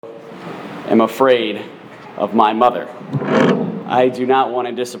am afraid of my mother. I do not want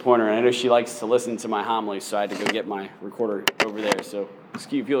to disappoint her, and I know she likes to listen to my homilies, so I had to go get my recorder over there. So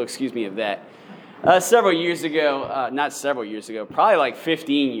if you'll excuse me of that. Several years ago, not several years ago, probably like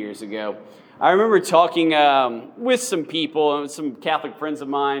 15 years ago, I remember talking with some people, some Catholic friends of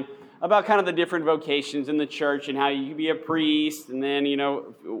mine, about kind of the different vocations in the church and how you can be a priest, and then,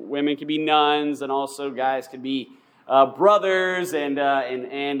 women can be nuns, and also guys could be brothers, and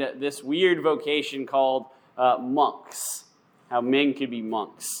this weird vocation called monks, how men could be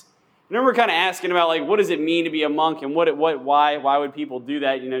monks. I remember kind of asking about, like, what does it mean to be a monk, and why would people do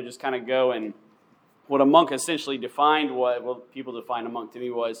that, just kind of go, and what a monk essentially defined, what people defined a monk to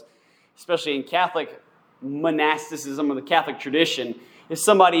me was, especially in Catholic monasticism or the Catholic tradition, is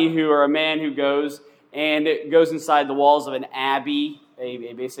somebody or a man who goes inside the walls of an abbey,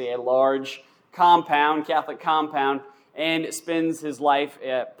 basically a large compound, Catholic compound, and spends his life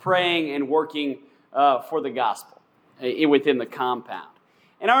praying and working for the gospel within the compound.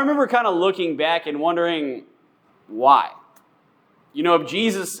 And I remember kind of looking back and wondering why. If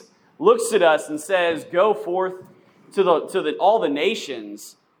Jesus looks at us and says, "Go forth to all the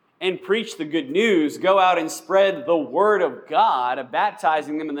nations and preach the good news, go out and spread the word of God,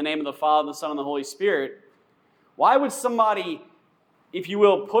 baptizing them in the name of the Father, the Son, and the Holy Spirit," why would somebody, if you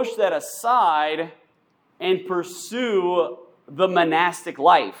will, push that aside and pursue the monastic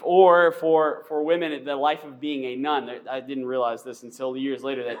life, or for women, the life of being a nun? I didn't realize this until years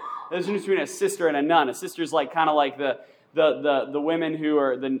later, that there's a difference between a sister and a nun. A sister is like kind of like the women who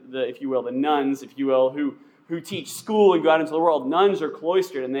are the if you will, the nuns, if you will, who teach school and go out into the world. Nuns are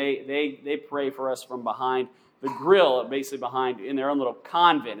cloistered, and they pray for us from behind the grill, basically behind in their own little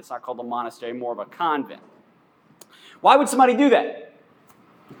convent. It's not called a monastery, more of a convent. Why would somebody do that?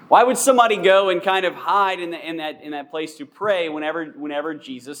 Why would somebody go and kind of hide in that place to pray whenever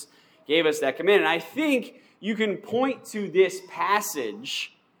Jesus gave us that command? And I think you can point to this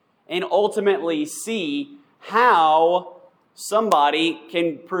passage and ultimately see how somebody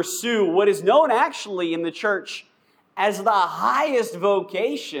can pursue what is known actually in the church as the highest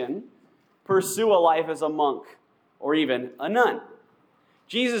vocation, pursue a life as a monk or even a nun.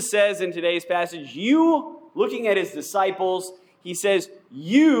 Jesus says in today's passage, looking at his disciples, he says,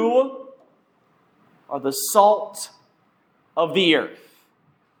 "You are the salt of the earth."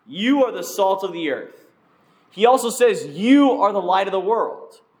 You are the salt of the earth. He also says, "You are the light of the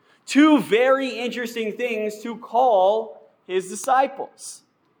world." Two very interesting things to call his disciples.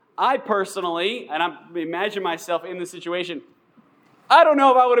 I personally, and I imagine myself in this situation, I don't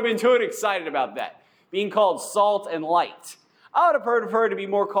know if I would have been too excited about that, being called salt and light. I would have preferred to be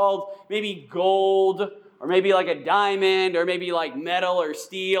more called maybe gold, or maybe like a diamond, or maybe like metal or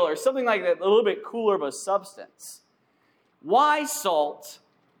steel, or something like that, a little bit cooler of a substance. Why salt?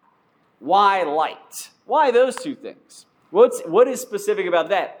 Why light? Why those two things? What is specific about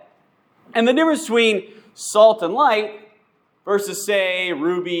that? And the difference between salt and light versus, say,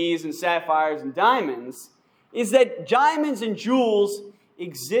 rubies and sapphires and diamonds is that diamonds and jewels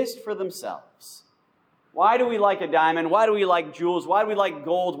exist for themselves. Why do we like a diamond? Why do we like jewels? Why do we like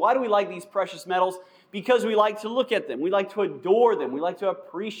gold? Why do we like these precious metals? Because we like to look at them. We like to adore them. We like to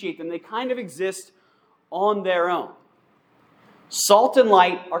appreciate them. They kind of exist on their own. Salt and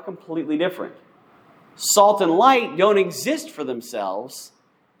light are completely different. Salt and light don't exist for themselves.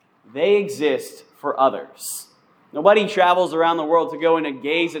 They exist for others. Nobody travels around the world to go and to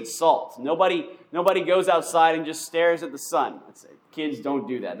gaze at salt. Nobody goes outside and just stares at the sun. Kids, don't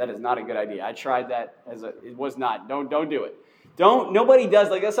do that. That is not a good idea. I tried that. It was not. Don't do it. Nobody does.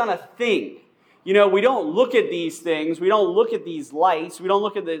 That's not a thing. We don't look at these things. We don't look at these lights. We don't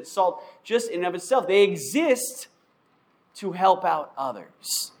look at the salt just in and of itself. They exist to help out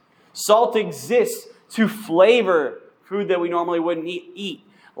others. Salt exists to flavor food that we normally wouldn't eat.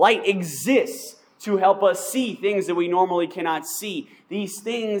 Light exists to help us see things that we normally cannot see. These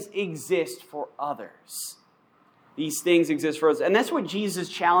things exist for others. These things exist for us. And that's what Jesus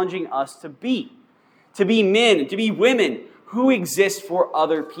is challenging us to be. To be men, to be women who exist for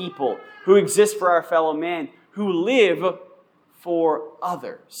other people, who exist for our fellow man, who live for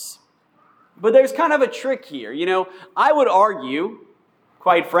others. But there's kind of a trick here. I would argue,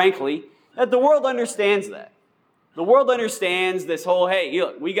 quite frankly, that the world understands that. The world understands this whole, hey,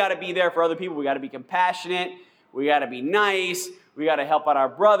 look, we got to be there for other people. We got to be compassionate. We got to be nice. We got to help out our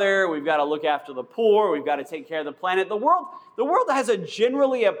brother. We've got to look after the poor. We've got to take care of the planet. The world has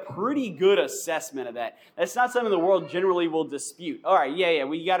generally a pretty good assessment of that. That's not something the world generally will dispute. All right, yeah,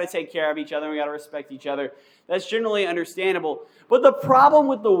 we got to take care of each other. We got to respect each other. That's generally understandable. But the problem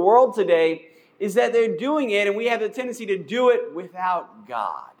with the world today is that they're doing it, and we have the tendency to do it without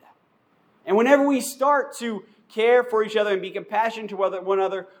God. And whenever we start to care for each other and be compassionate to one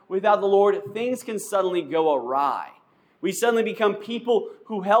another without the Lord, things can suddenly go awry. We suddenly become people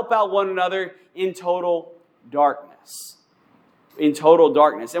who help out one another in total darkness. In total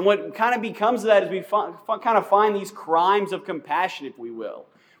darkness. And what kind of becomes of that is we kind of find these crimes of compassion, if we will.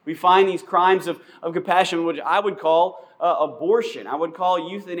 We find these crimes of compassion, which I would call abortion. I would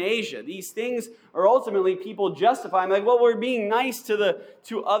call euthanasia. These things are ultimately people justifying, like, well, we're being nice to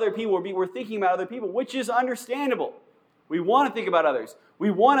other people. We're thinking about other people, which is understandable. We want to think about others.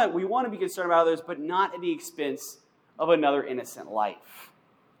 We want to be concerned about others, but not at the expense of another innocent life.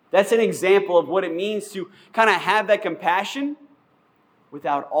 That's an example of what it means to kind of have that compassion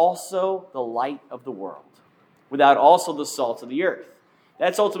without also the light of the world, without also the salt of the earth.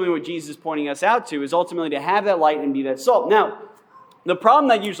 That's ultimately what Jesus is pointing us out to, is ultimately to have that light and be that salt. Now, the problem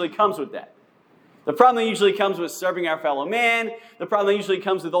that usually comes with that, the problem that usually comes with serving our fellow man, the problem that usually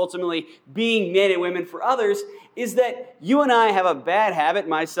comes with ultimately being men and women for others, is that you and I have a bad habit,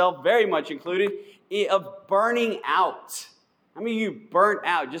 myself very much included, of burning out. How many of you burnt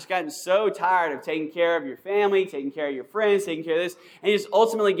out, just gotten so tired of taking care of your family, taking care of your friends, taking care of this, and just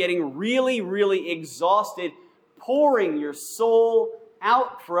ultimately getting really, really exhausted, pouring your soul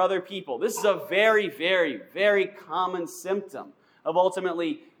out for other people? This is a very, very, very common symptom of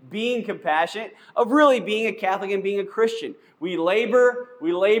ultimately being compassionate, of really being a Catholic and being a Christian. We labor,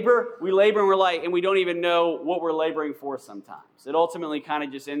 and and we don't even know what we're laboring for sometimes. It ultimately kind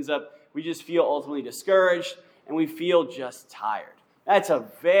of just ends up, we just feel ultimately discouraged, and we feel just tired. That's a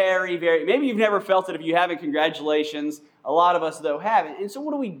very, very, maybe you've never felt it. If you haven't, congratulations. A lot of us, though, haven't. And so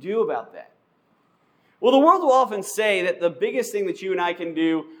what do we do about that? Well, the world will often say that the biggest thing that you and I can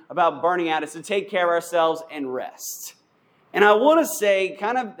do about burning out is to take care of ourselves and rest. And I want to say,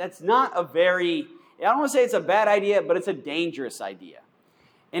 that's not a very, I don't want to say it's a bad idea, but it's a dangerous idea.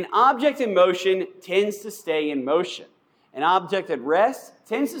 An object in motion tends to stay in motion. An object at rest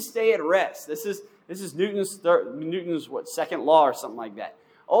tends to stay at rest. This is Newton's second law or something like that.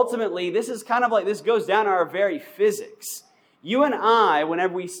 Ultimately, this is kind of like, this goes down to our very physics. You and I,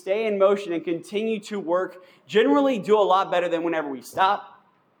 whenever we stay in motion and continue to work, generally do a lot better than whenever we stop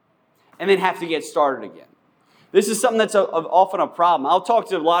and then have to get started again. This is something that's often a problem.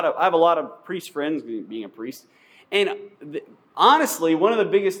 I have a lot of priest friends, being a priest, and honestly, one of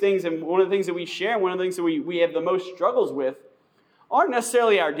the biggest things and one of the things that we share, one of the things that we have the most struggles with aren't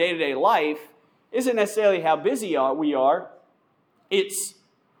necessarily our day-to-day life, isn't necessarily how busy we are. It's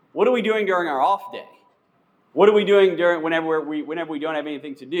what are we doing during our off day? What are we doing whenever we don't have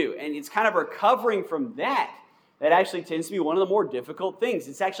anything to do? And it's kind of recovering from that actually tends to be one of the more difficult things.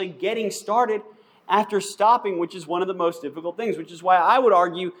 It's actually getting started after stopping, which is one of the most difficult things, which is why I would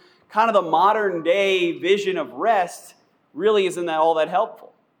argue kind of the modern day vision of rest really isn't all that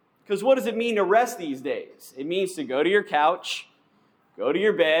helpful. Because what does it mean to rest these days? It means to go to your couch, go to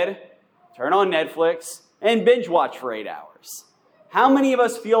your bed, turn on Netflix, and binge watch for 8 hours. How many of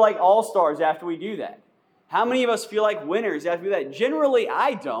us feel like all-stars after we do that? How many of us feel like winners after we do that? Generally,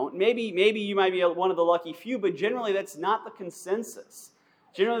 I don't. Maybe you might be one of the lucky few, but generally that's not the consensus.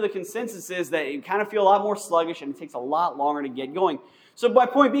 Generally, the consensus is that you kind of feel a lot more sluggish and it takes a lot longer to get going. So my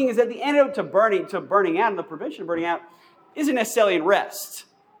point being is that the antidote to burning out and the prevention of burning out isn't necessarily in rest.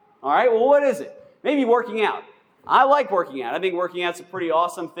 All right, well, what is it? Maybe working out. I like working out. I think working out's a pretty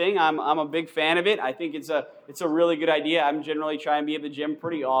awesome thing. I'm a big fan of it. I think it's a really good idea. I'm generally trying to be at the gym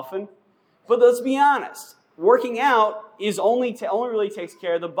pretty often. But let's be honest. Working out only really takes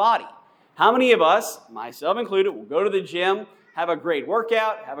care of the body. How many of us, myself included, will go to the gym, have a great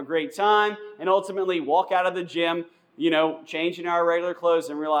workout, have a great time, and ultimately walk out of the gym, change in our regular clothes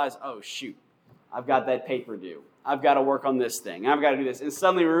and realize, oh, shoot, I've got that paper due. I've got to work on this thing. I've got to do this. And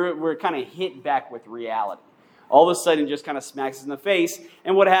suddenly we're kind of hit back with reality. All of a sudden, it just kind of smacks us in the face.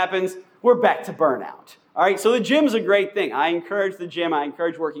 And what happens? We're back to burnout. All right, so the gym's a great thing. I encourage the gym. I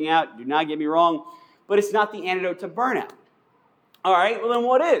encourage working out. Do not get me wrong. But it's not the antidote to burnout. All right, well then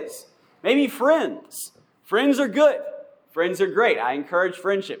what is? Maybe friends. Friends are good. Friends are great. I encourage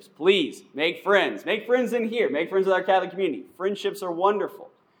friendships. Please, make friends. Make friends in here. Make friends with our Catholic community. Friendships are wonderful.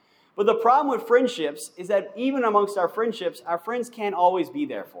 But the problem with friendships is that even amongst our friendships, our friends can't always be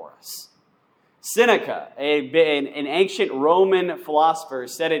there for us. Seneca, an ancient Roman philosopher,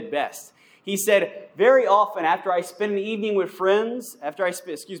 said it best. He said, very often after I spend an evening with friends,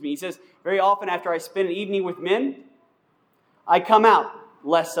 he says, very often after I spend an evening with men, I come out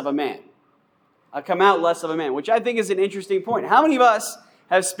less of a man. Which I think is an interesting point. How many of us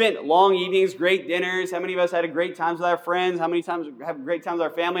have spent long evenings, great dinners? How many of us had a great times with our friends? How many times have great times with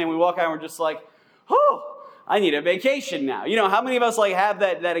our family? And we walk out and we're just like, oh, I need a vacation now. How many of us have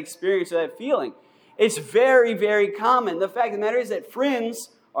that experience or that feeling? It's very, very common. The fact of the matter is that friends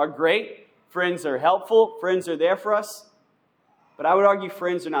are great. Friends are helpful. Friends are there for us. But I would argue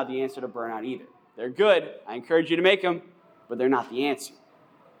friends are not the answer to burnout either. They're good. I encourage you to make them, but they're not the answer.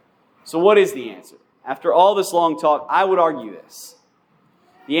 So what is the answer? After all this long talk, I would argue this.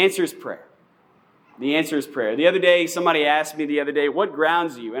 The answer is prayer. The answer is prayer. The other day, somebody asked me what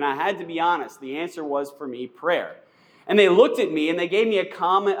grounds you? And I had to be honest. The answer was, for me, prayer. And they looked at me and they gave me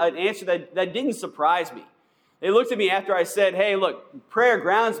an answer that didn't surprise me. They looked at me after I said, hey, look, prayer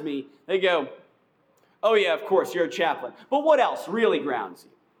grounds me. They go, oh yeah, of course, you're a chaplain. But what else really grounds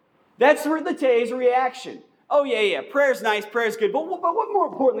you? That's today's reaction. Oh yeah, prayer's nice, prayer's good. But what more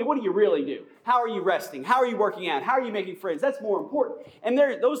importantly, what do you really do? How are you resting? How are you working out? How are you making friends? That's more important. And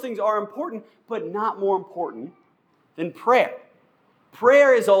those things are important, but not more important than prayer.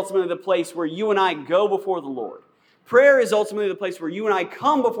 Prayer is ultimately the place where you and I go before the Lord. Prayer is ultimately the place where you and I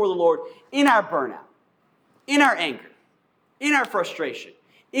come before the Lord in our burnout, in our anger, in our frustration,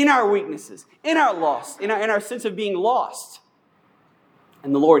 in our weaknesses, in our loss, in our sense of being lost.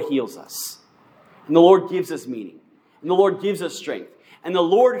 And the Lord heals us. And the Lord gives us meaning. And the Lord gives us strength. And the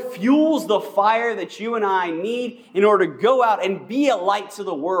Lord fuels the fire that you and I need in order to go out and be a light to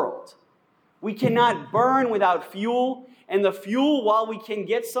the world. We cannot burn without fuel. And the fuel, while we can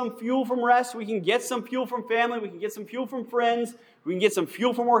get some fuel from rest, we can get some fuel from family, we can get some fuel from friends, we can get some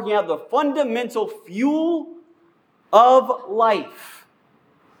fuel from working out, the fundamental fuel of life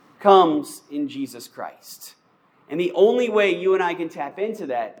comes in Jesus Christ. And the only way you and I can tap into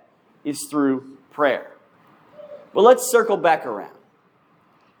that is through prayer. But let's circle back around.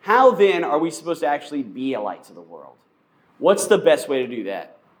 How then are we supposed to actually be a light to the world? What's the best way to do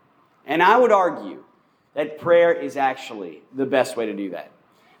that? And I would argue that prayer is actually the best way to do that.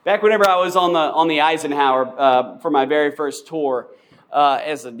 Back whenever I was on the Eisenhower for my very first tour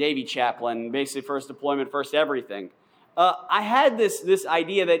as a Navy chaplain, basically first deployment, first everything, I had this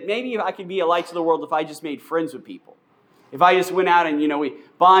idea that maybe I could be a light to the world if I just made friends with people. If I just went out and, we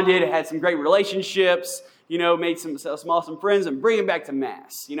bonded, had some great relationships, made some awesome friends and bring them back to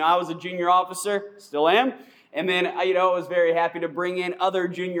Mass. I was a junior officer, still am. And then, I was very happy to bring in other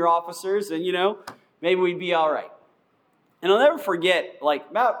junior officers and, maybe we'd be all right. And I'll never forget,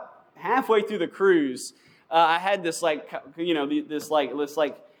 about halfway through the cruise, I had this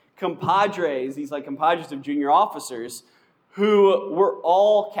compadres of junior officers who were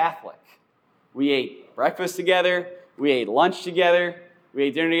all Catholic. We ate breakfast together. We ate lunch together. We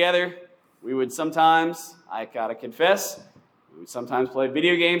ate dinner together. We would sometimes, I gotta confess, we would sometimes play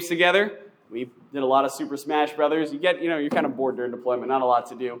video games together. We did a lot of Super Smash Brothers. You're kind of bored during deployment, not a lot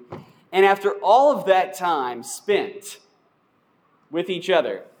to do. And after all of that time spent with each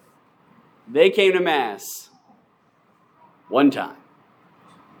other, they came to Mass one time.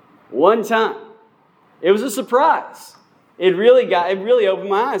 One time. It was a surprise. It really opened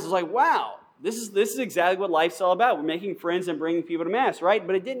my eyes. It was like, wow, this is exactly what life's all about. We're making friends and bringing people to Mass, right?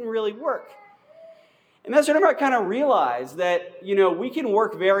 But it didn't really work. And that's whenever I kind of realized that, we can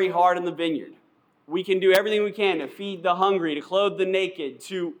work very hard in the vineyard. We can do everything we can to feed the hungry, to clothe the naked,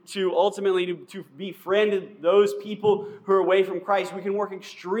 to ultimately to befriend those people who are away from Christ. We can work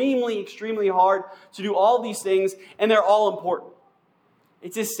extremely, extremely hard to do all these things, and they're all important.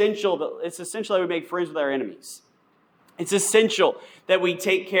 It's essential that we make friends with our enemies. It's essential that we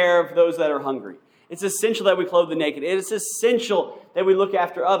take care of those that are hungry. It's essential that we clothe the naked. It's essential that we look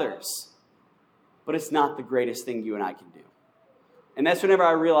after others. But it's not the greatest thing you and I can do. And that's whenever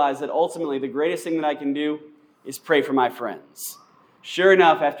I realized that ultimately the greatest thing that I can do is pray for my friends. Sure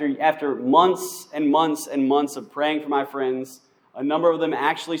enough, after months and months and months of praying for my friends, a number of them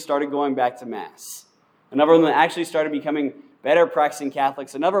actually started going back to Mass. A number of them actually started becoming better practicing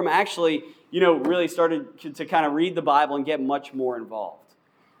Catholics. A number of them actually, really started to kind of read the Bible and get much more involved.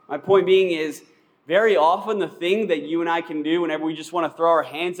 My point being is, very often the thing that you and I can do whenever we just want to throw our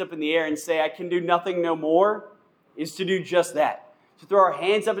hands up in the air and say, I can do nothing no more, is to do just that. To throw our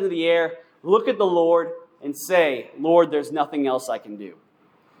hands up into the air, look at the Lord, and say, Lord, there's nothing else I can do.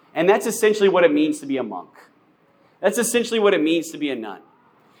 And that's essentially what it means to be a monk. That's essentially what it means to be a nun.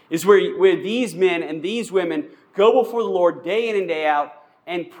 Is where these men and these women go before the Lord day in and day out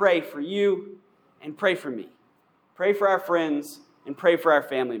and pray for you and pray for me. Pray for our friends and pray for our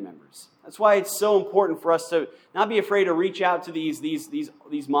family members. That's why it's so important for us to not be afraid to reach out to these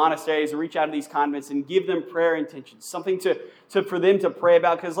monasteries or reach out to these convents and give them prayer intentions, something for them to pray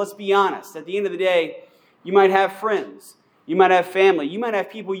about. Because let's be honest, at the end of the day, you might have friends, you might have family, you might have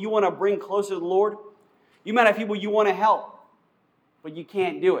people you want to bring closer to the Lord, you might have people you want to help, but you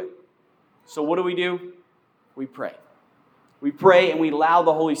can't do it. So what do? we pray. We pray and we allow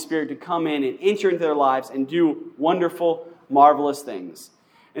the Holy Spirit to come in and enter into their lives and do wonderful, marvelous things.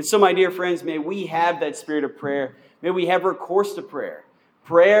 And so, my dear friends, may we have that spirit of prayer. May we have recourse to prayer.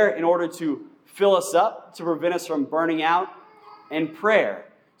 Prayer in order to fill us up, to prevent us from burning out, and prayer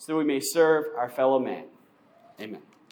so that we may serve our fellow man. Amen.